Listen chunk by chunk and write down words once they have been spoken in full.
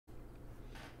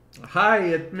Hi,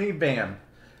 it's me, Bam.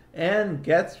 And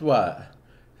guess what?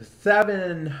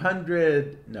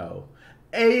 700, no,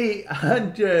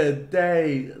 800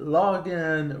 day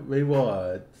login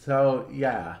reward. So,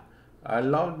 yeah, I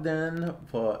logged in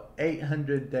for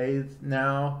 800 days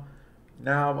now.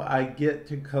 Now I get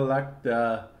to collect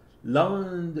the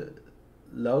Lodestar,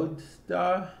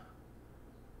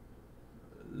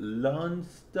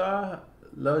 Lodestar,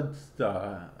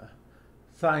 Lodestar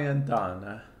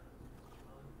Syandana.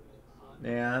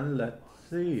 And let's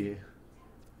see.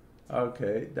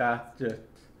 Okay, that's just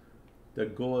the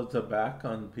goals are back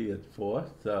on PS4,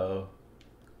 so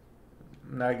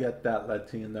I guess that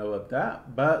lets you know of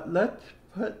that. But let's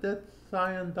put this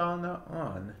Syandana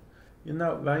on.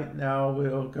 Right now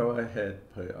we'll go ahead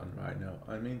and put it on Rhino.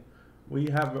 I mean, we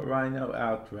have a Rhino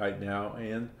out right now,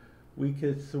 and we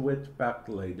could switch back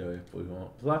later if we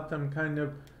want. Plus, I'm kind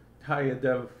of tired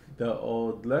of the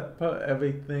old. Let's put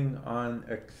everything on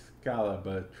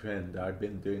Excalibur trend I've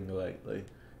been doing lately.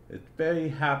 It's very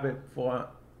habit forming,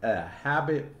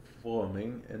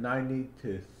 and I need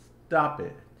to stop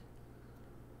it.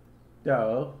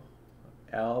 So,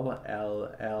 L.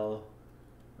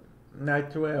 I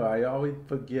swear, I always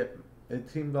forget. It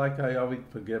seems like I always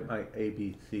forget my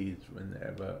ABCs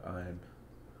whenever I'm.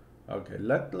 Okay,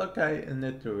 let's look at it in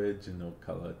its original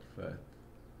colors first.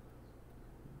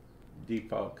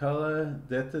 Default color,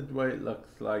 this is what it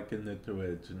looks like in its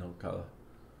original color.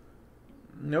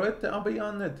 No, I'll be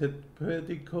honest, it's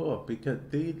pretty cool because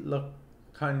these look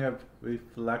kind of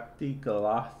reflecty,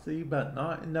 glossy, but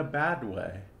not in a bad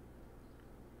way.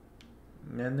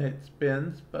 And it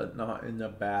spins, but not in a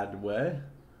bad way.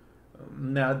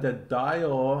 Now the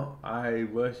dial, I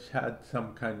wish had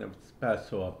some kind of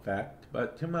special effect,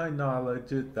 but to my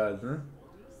knowledge it doesn't.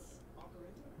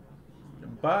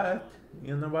 But,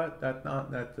 you know what, that's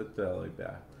not necessarily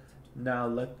bad. Now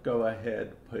let's go ahead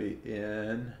and put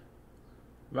in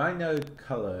Rhino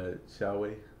color, shall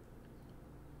we?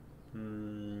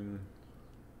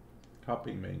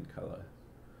 Copy main color.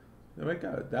 There we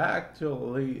go. That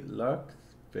actually looks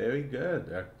very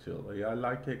good, actually. I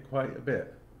like it quite a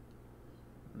bit.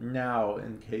 Now,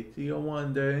 in case you're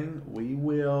wondering,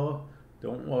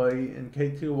 don't worry, in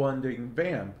case you're wondering,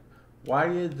 Vamp, why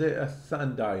is it a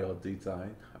sundial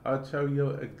design? I'll show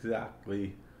you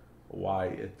exactly why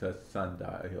it's a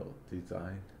sundial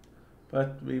design.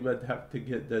 But we would have to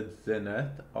get the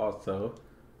zenith, also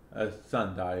a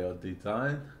sundial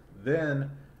design.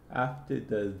 Then, after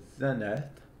the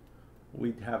zenith,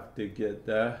 we'd have to get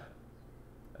the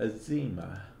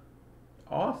azima,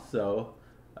 also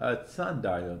a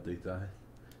sundial design.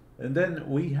 And then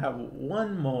we have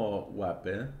one more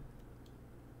weapon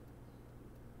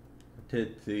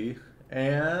to see,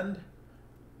 and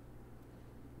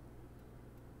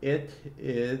it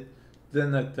is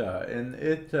Zenithar, and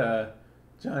it's a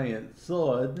giant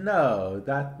sword. No,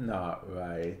 that's not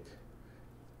right.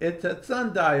 It's a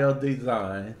sundial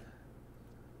design.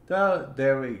 So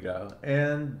there we go.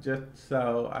 And just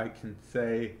so I can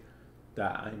say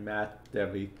that I matched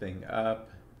everything up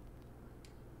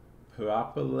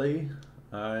properly,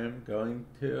 I'm going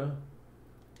to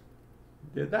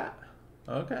do that.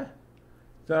 Okay.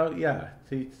 So yeah,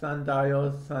 see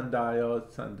sundial, sundial,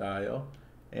 sundial,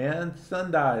 and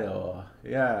sundial.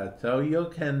 Yeah, so you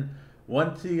can,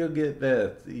 once you get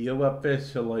this, you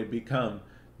officially become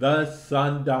the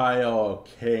sundial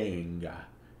king.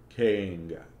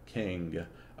 King. King.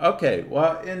 Okay,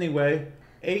 well, anyway,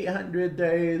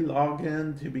 800-day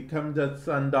login to become the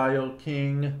sundial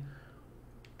king.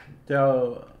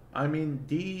 So, I mean,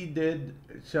 Dee did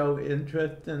show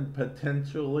interest in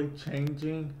potentially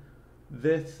changing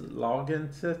this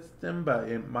login system, but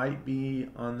it might be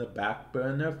on the back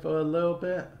burner for a little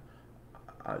bit.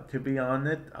 To be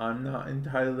honest, I'm not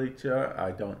entirely sure.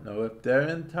 I don't know if they're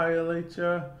entirely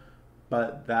sure,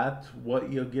 but that's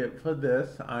what you get for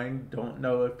this. I don't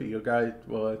know if you guys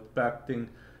were expecting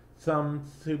some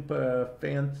super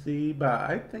fancy, but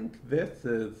I think this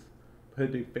is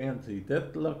pretty fancy.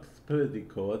 This looks pretty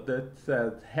cool. That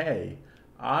says, hey,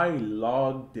 I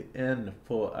logged in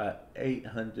for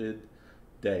 800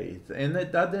 days. And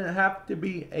it doesn't have to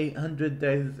be 800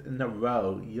 days in a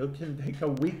row. You can take a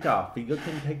week off. You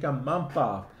can take a month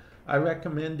off. I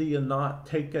recommend you not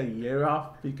take a year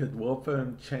off because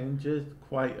Warframe changes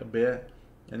quite a bit.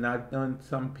 And I've known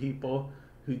some people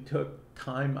who took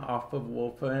time off of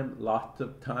Warframe, lots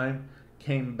of time,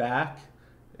 came back,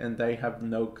 and they have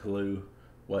no clue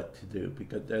what to do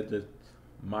because they're just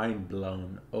mind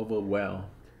blown, overwhelmed.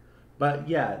 But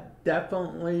yeah,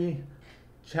 definitely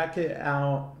check it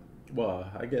out. Well,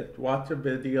 I guess watch a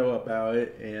video about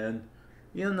it and,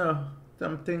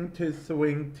 something to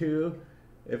swing to.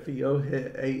 If you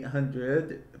hit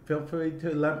 800, feel free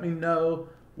to let me know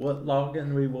what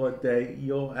login reward day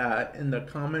you're at in the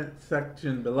comment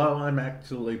section below. I'm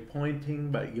actually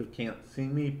pointing, but you can't see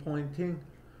me pointing.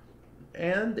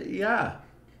 And yeah,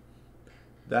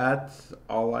 that's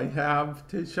all I have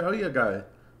to show you guys.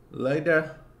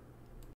 Later.